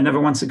day. It never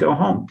wants to go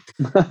home.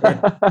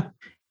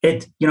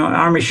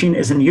 Our machine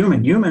isn't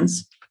human.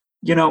 Humans,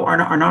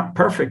 are not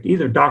perfect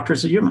either.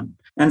 Doctors are human.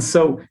 And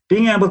so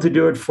being able to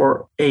do it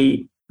for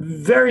a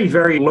very,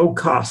 very low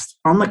cost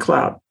on the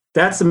cloud,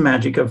 that's the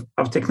magic of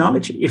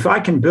technology. If I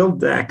can build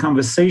that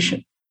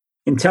conversation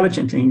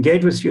intelligently,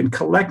 engage with you and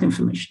collect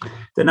information,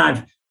 then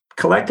I've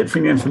collected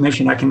from you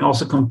information. I can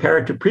also compare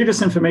it to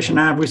previous information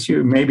I have with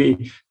you.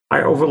 Maybe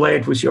I overlay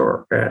it with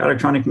your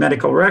electronic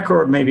medical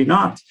record, maybe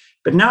not.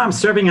 But now I'm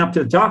serving up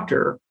to the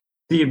doctor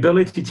the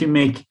ability to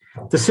make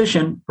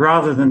decision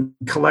rather than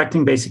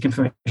collecting basic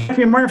information. If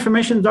you have more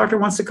information the doctor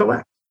wants to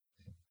collect.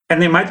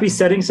 And there might be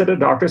settings that a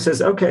doctor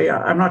says, okay,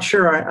 I'm not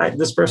sure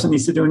this person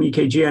needs to do an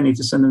EKG. I need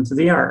to send them to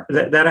the ER.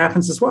 That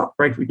happens as well,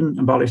 right? We can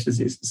abolish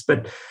diseases.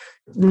 But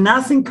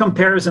nothing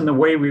compares in the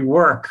way we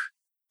work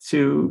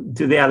to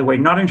the other way,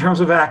 not in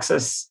terms of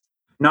access,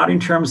 not in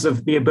terms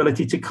of the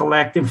ability to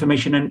collect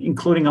information, and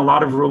including a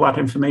lot of rule-out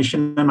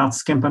information and not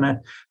skimping it,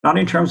 not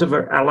in terms of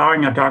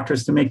allowing our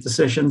doctors to make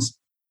decisions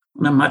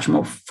in a much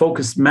more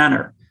focused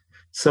manner.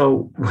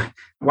 So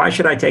why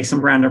should I take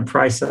some random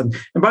price? And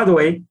by the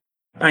way,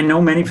 I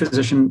know many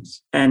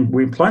physicians and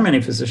we employ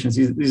many physicians.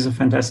 These are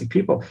fantastic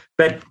people.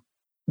 But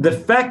the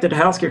fact that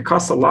healthcare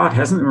costs a lot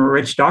hasn't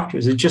enriched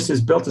doctors. It just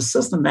has built a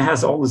system that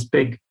has all this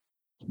big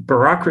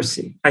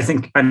bureaucracy. I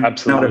think I'm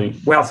not a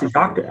wealthy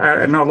doctor.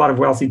 I know a lot of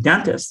wealthy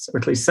dentists, or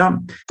at least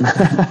some.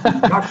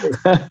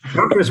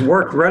 Doctors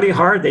work really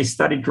hard. They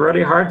studied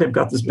really hard. They've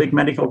got this big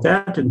medical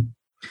debt. And,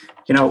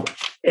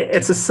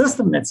 it's a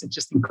system that's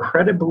just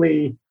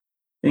incredibly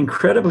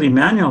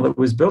manual. It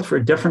was built for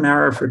a different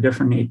era, for a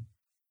different need.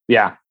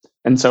 Yeah.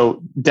 And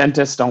so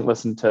dentists, don't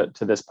listen to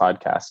this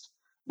podcast.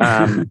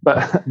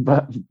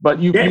 But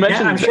you mentioned.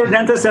 Yeah, I'm sure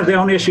dentists have their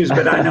own issues,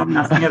 but I know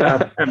nothing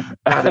about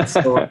it.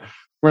 So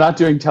we're not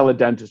doing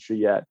teledentistry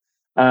yet.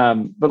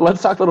 But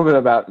let's talk a little bit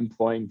about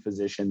employing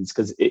physicians,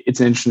 because it's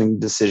an interesting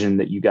decision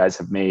that you guys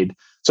have made.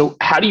 So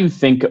how do you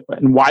think,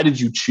 and why did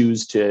you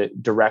choose to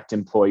direct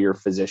employ your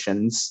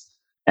physicians?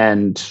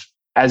 And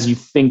as you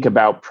think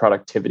about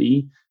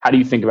productivity, how do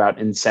you think about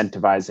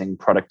incentivizing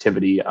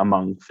productivity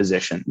among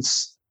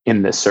physicians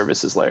in this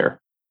services layer?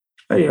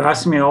 Oh, you're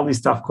asking me all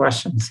these tough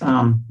questions.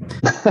 You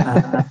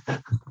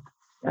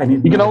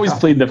can always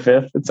plead the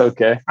fifth. It's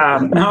okay.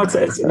 No,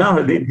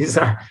 these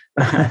are.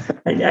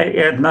 I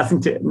had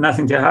nothing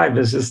to hide.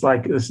 This is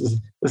like this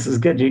is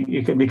good.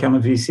 You can become a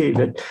VC,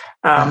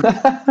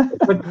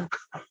 but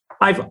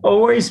I've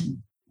always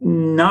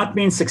not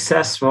been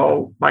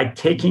successful by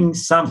taking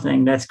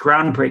something that's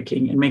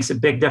groundbreaking and makes a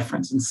big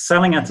difference and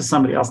selling it to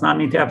somebody else. Not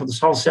need to have this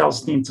whole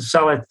sales team to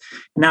sell it.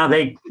 Now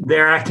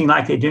they're acting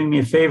like they're doing me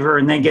a favor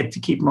and they get to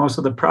keep most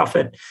of the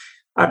profit.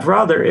 I'd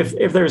rather,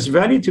 if there's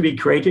value to be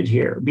created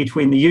here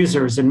between the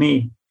users and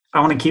me, I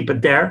want to keep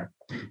it there.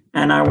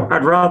 And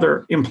I'd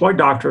rather employ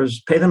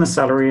doctors, pay them a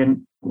salary,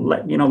 and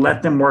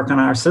let them work on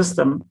our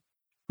system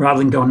rather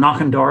than go knock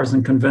on doors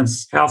and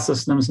convince health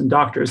systems and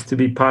doctors to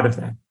be part of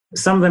that.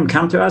 Some of them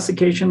come to us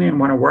occasionally and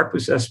want to work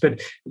with us. But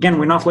again,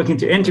 we're not looking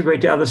to integrate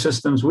to other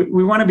systems.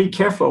 We want to be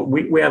careful.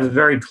 We have a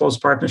very close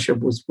partnership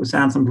with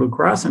Allon Blue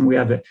Cross, and we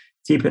have a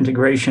deep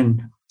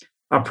integration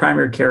of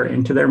primary care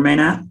into their main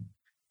app.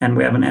 And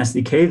we have an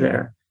SDK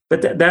there.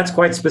 But that's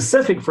quite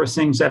specific for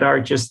things that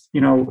are just,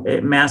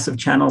 massive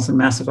channels and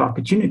massive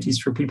opportunities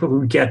for people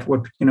who get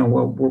what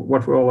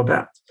we're all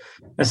about.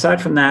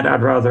 Aside from that,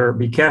 I'd rather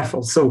be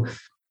careful. So,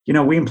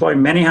 we employ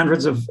many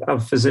hundreds of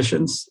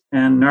physicians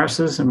and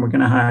nurses, and we're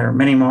going to hire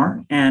many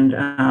more.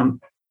 And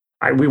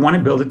we want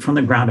to build it from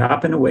the ground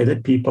up in a way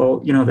that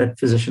people, that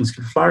physicians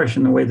can flourish,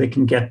 in a way they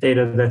can get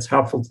data that's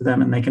helpful to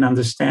them and they can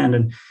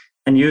understand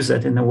and use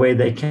it in a way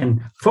they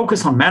can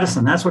focus on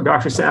medicine. That's what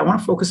doctors say. I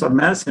want to focus on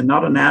medicine,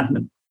 not on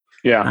admin.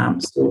 Yeah.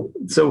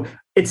 So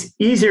it's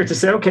easier to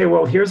say, okay,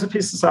 well, here's a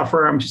piece of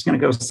software. I'm just going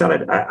to go sell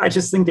it. I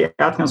just think the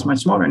outcome is much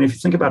smaller. And if you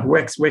think about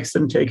Wix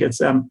didn't take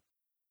its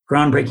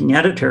groundbreaking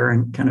editor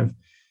and kind of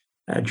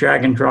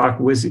drag and drop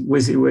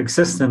WYSIWYG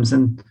systems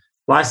and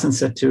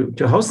license it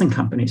to hosting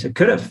companies. It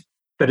could have,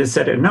 but it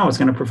said, no, it's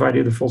going to provide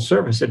you the full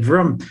service. At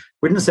Vroom,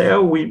 we didn't say,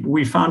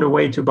 we found a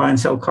way to buy and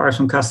sell cars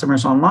from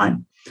customers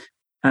online.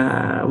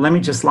 Let me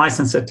just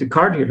license it to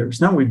car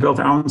dealers. No, we built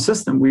our own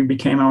system. We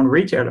became our own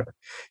retailer.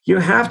 You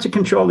have to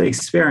control the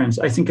experience.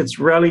 I think it's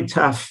really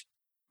tough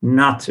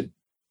not to.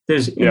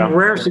 In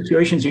rare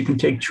situations, you can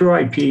take true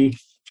IP.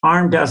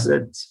 ARM does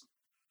it.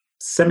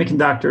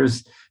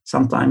 Semiconductors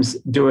sometimes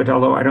do it,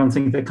 although I don't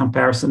think the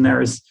comparison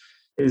there is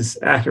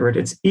accurate.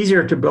 It's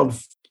easier to build,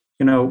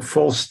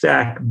 full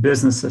stack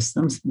business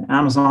systems.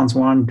 Amazon's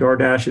one,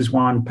 DoorDash is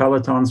one,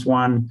 Peloton's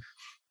one,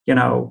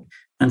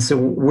 and so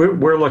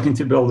we're looking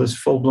to build this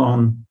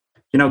full-blown,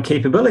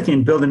 capability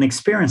and build an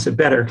experience that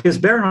better. Because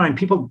bear in mind,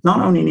 people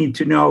not only need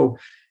to know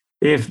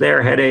if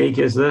their headache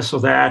is this or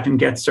that and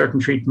get certain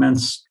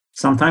treatments.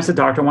 Sometimes the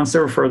doctor wants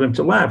to refer them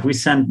to lab. We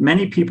send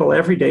many people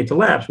every day to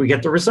labs. We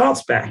get the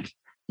results back.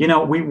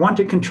 We want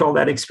to control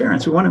that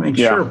experience. We want to make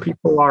sure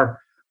people are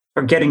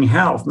getting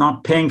health,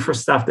 not paying for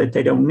stuff that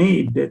they don't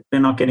need, that they're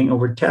not getting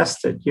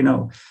over-tested.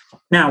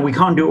 Now, we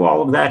can't do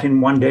all of that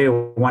in one day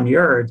or 1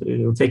 year.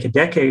 It'll take a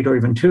decade or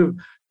even two.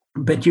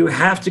 But you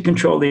have to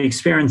control the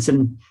experience.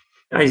 And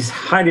I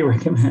highly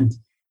recommend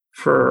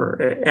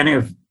for any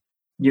of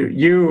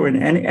you and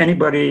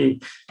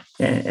anybody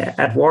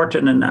at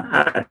Wharton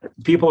and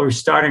people who are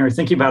starting or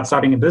thinking about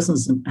starting a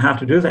business and how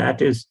to do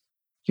that is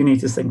you need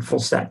to think full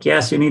stack.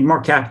 Yes, you need more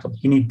capital.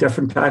 You need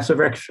different types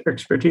of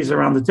expertise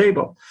around the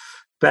table.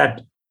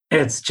 But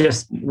it's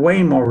just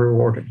way more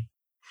rewarding.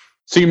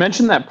 So you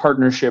mentioned that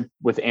partnership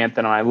with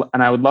Anthem,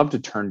 and I would love to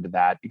turn to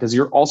that because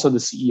you're also the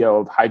CEO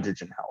of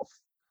Hydrogen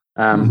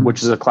Health,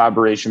 which is a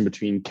collaboration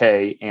between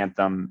K,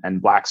 Anthem,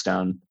 and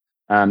Blackstone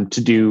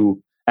to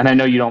do. And I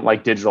know you don't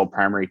like digital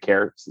primary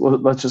care. So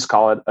let's just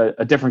call it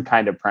a different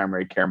kind of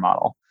primary care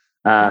model.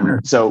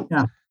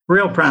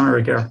 Real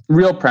primary care.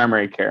 Real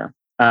primary care.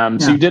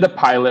 So you did a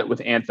pilot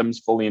with Anthem's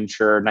fully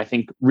insured. And I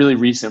think really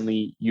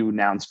recently you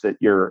announced that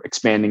you're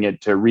expanding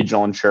it to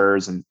regional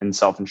insurers and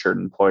self-insured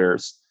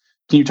employers.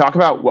 Can you talk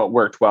about what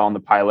worked well in the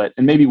pilot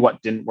and maybe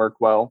what didn't work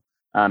well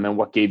and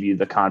what gave you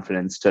the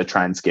confidence to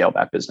try and scale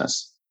that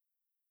business?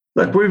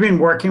 Look, we've been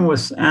working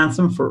with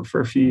Anthem for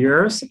a few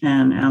years,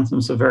 and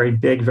Anthem's a very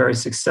big, very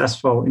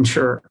successful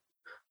insurer.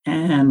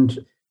 And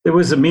there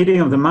was a meeting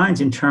of the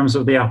minds in terms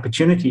of the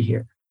opportunity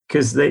here,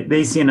 because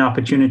they see an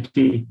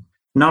opportunity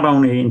not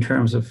only in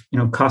terms of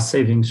cost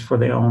savings for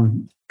their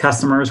own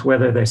customers,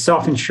 whether they're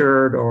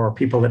self-insured or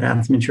people that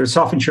Anthem insure.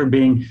 Self-insured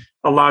being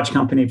a large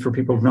company for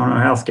people who don't know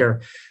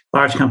healthcare.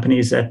 Large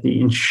companies that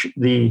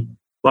the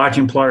large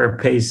employer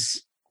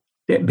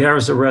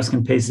bears the risk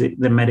and pays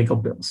the medical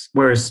bills,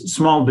 whereas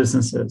small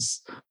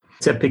businesses,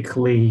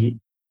 typically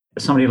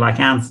somebody like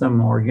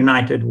Anthem or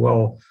United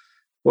will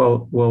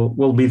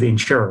will be the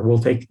insurer. We'll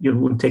take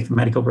the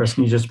medical risk,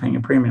 and you're just paying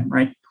a premium,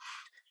 right?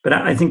 But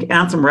I think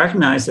Anthem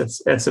recognized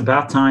it's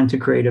about time to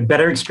create a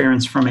better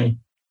experience from a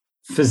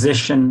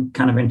physician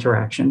kind of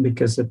interaction,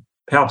 because it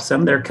helps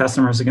them. Their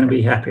customers are going to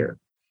be happier.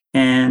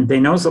 And they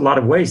know there's a lot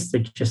of waste. They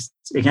just,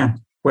 again,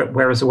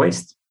 where is the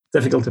waste?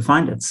 Difficult to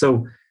find it.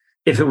 So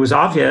if it was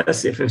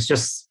obvious, if it's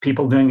just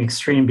people doing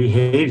extreme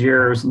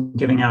behaviors and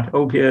giving out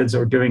opiates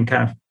or doing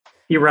kind of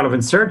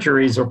irrelevant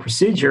surgeries or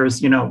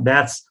procedures,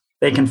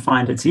 they can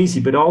find it's easy.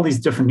 But all these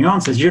different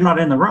nuances, you're not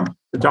in the room.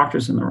 The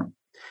doctor's in the room.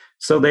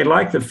 So they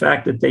like the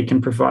fact that they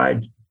can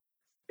provide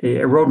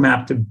a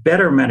roadmap to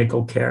better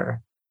medical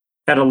care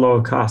at a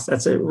lower cost.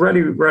 That's a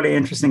really, really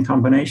interesting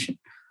combination,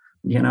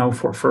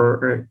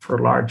 for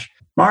a large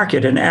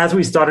market. And as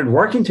we started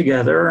working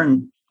together,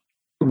 and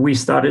we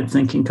started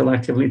thinking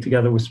collectively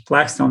together with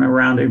Blackstone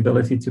around the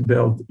ability to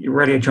build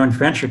really a joint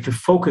venture to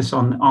focus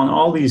on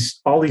all these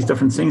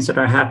different things that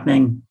are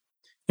happening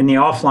in the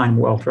offline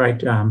world,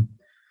 right?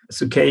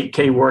 So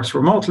K works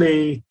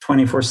remotely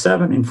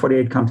 24/7 in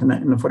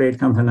the 48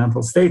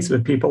 continental states,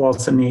 but people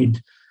also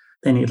need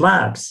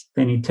labs,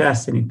 they need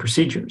tests, they need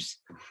procedures.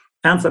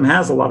 Anthem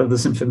has a lot of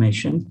this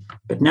information,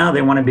 but now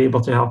they want to be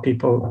able to help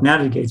people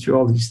navigate through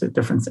all these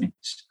different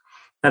things.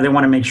 And they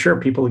want to make sure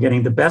people are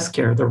getting the best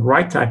care, the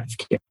right type of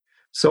care.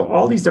 So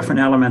all these different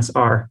elements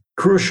are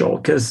crucial,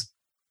 because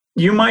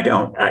we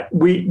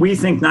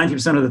think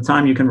 90% of the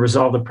time you can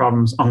resolve the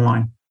problems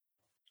online.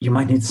 You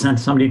might need to send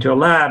somebody to a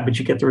lab, but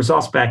you get the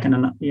results back,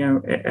 and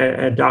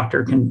a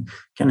doctor can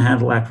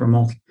handle that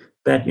remotely.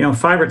 But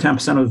 5 or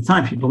 10% of the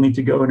time, people need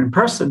to go in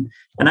person,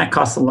 and that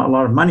costs a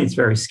lot of money. It's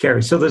very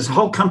scary. So there's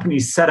whole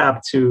companies set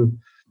up to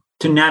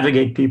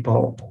navigate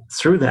people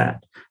through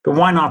that. But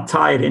why not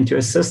tie it into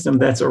a system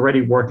that's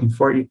already working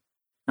for you?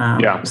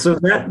 So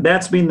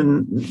that's been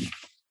the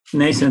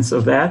nascence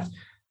of that.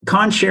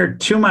 Can't share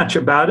too much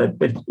about it,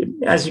 but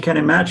as you can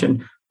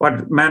imagine,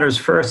 what matters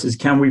first is,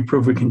 can we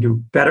prove we can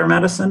do better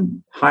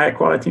medicine, higher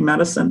quality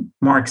medicine,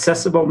 more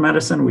accessible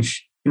medicine,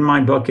 which in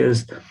my book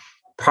is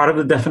part of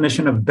the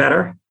definition of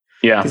better.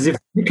 Yeah. Because if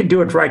you could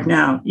do it right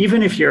now,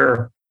 even if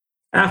you're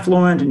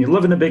affluent and you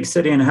live in a big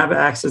city and have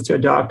access to a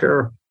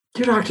doctor,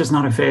 your doctor's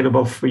not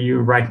available for you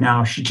right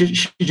now. She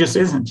just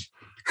isn't.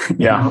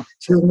 Yeah.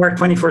 She doesn't work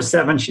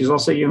 24/7. She's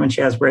also human.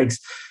 She has breaks.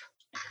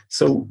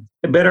 So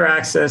a better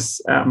access,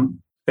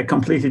 a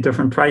completely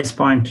different price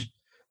point,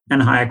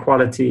 and higher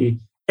quality.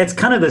 It's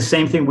kind of the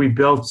same thing we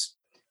built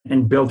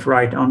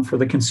right on for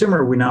the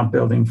consumer. We're now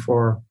building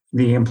for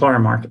the employer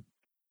market.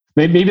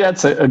 Maybe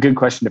that's a good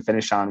question to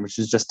finish on, which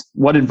is just,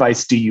 what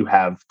advice do you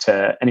have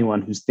to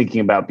anyone who's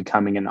thinking about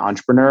becoming an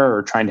entrepreneur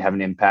or trying to have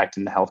an impact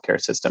in the healthcare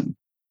system?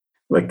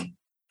 Look,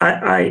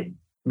 I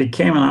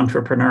became an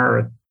entrepreneur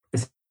at,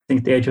 I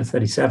think, the age of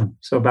 37,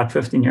 so about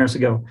 15 years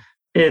ago.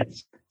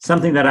 It's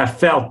something that I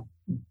felt,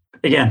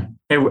 again,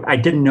 I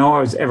didn't know I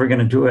was ever going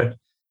to do it,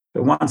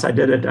 but once I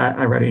did it,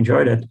 I really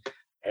enjoyed it.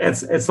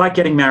 It's like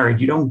getting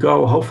married.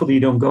 Hopefully you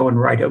don't go and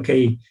write,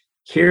 okay,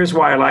 here's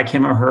why I like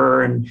him or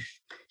her, and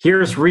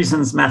here's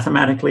reasons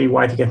mathematically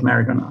why to get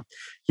married or not.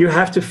 You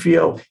have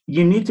to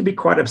you need to be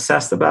quite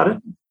obsessed about it.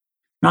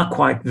 Not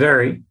quite,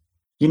 very.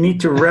 You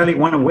need to really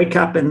want to wake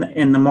up in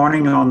the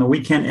morning or on the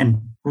weekend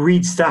and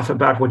read stuff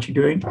about what you're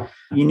doing.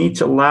 You need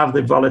to love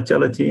the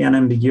volatility and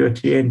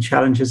ambiguity and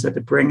challenges that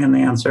it bring and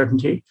the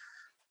uncertainty.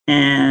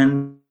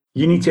 And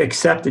you need to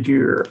accept that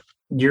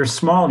you're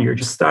small. You're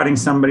just starting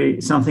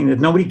something that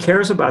nobody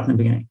cares about in the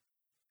beginning.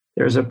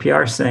 There's a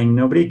PR saying,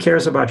 nobody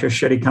cares about your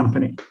shitty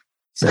company,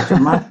 except your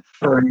mother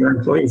and your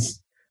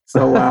employees.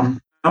 So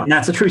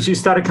that's the truth. You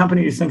start a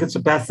company, you think it's a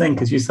bad thing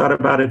because you thought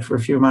about it for a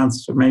few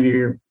months or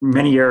maybe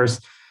many years.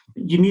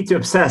 You need to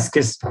obsess,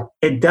 because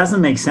it doesn't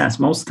make sense.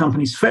 Most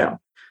companies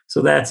fail.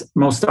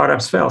 Most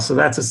startups fail. So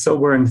that's a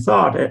sobering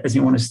thought as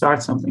you want to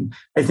start something.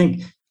 I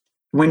think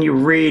when you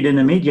read in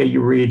the media, you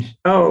read,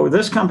 oh,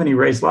 this company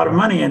raised a lot of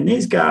money and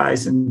these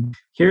guys, and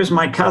here's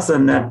my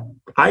cousin that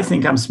I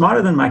think I'm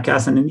smarter than my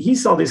cousin, and he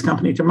sold his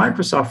company to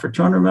Microsoft for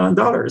 $200 million.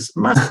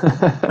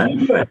 Let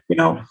me do it,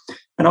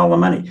 and all the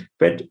money.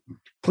 But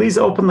please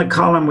open the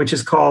column which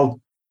is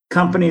called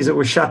companies that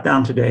were shut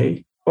down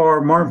today,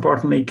 or more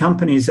importantly,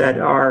 companies that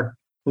are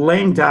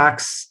lame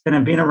ducks and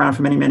have been around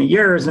for many, many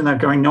years and are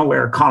going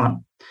nowhere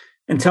column.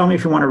 And tell me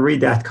if you want to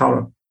read that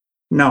column.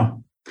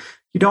 No,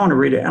 you don't want to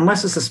read it.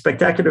 Unless it's a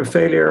spectacular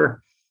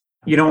failure,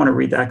 you don't want to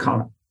read that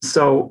column.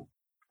 So,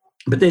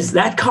 but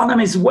that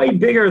column is way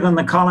bigger than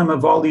the column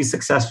of all these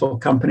successful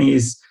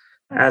companies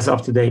as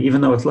of today,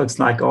 even though it looks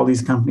like all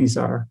these companies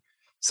are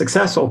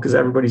successful because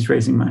everybody's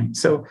raising money.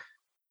 So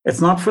it's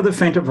not for the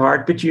faint of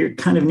heart, but you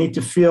kind of need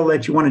to feel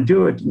that you want to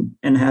do it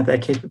and have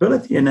that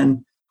capability and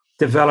then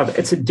develop.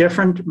 It's a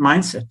different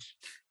mindset.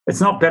 It's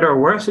not better or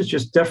worse. It's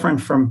just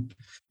different from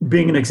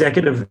being an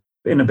executive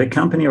in a big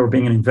company or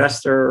being an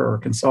investor or a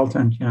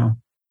consultant,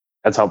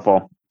 That's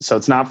helpful. So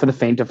it's not for the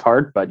faint of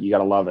heart, but you got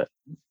to love it.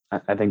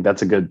 I think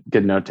that's a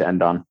good note to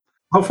end on.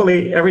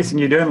 Hopefully everything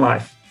you do in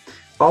life,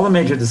 all the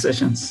major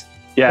decisions,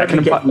 Yeah,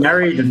 you get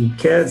married and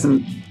kids,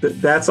 and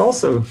that's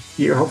also,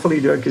 you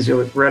hopefully do it because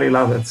you'll really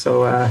love it.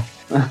 So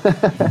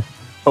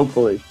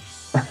hopefully.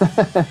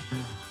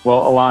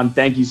 Well, Allon,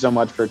 thank you so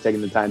much for taking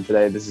the time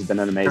today. This has been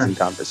an amazing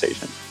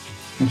conversation.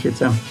 Thank you,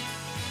 Tim.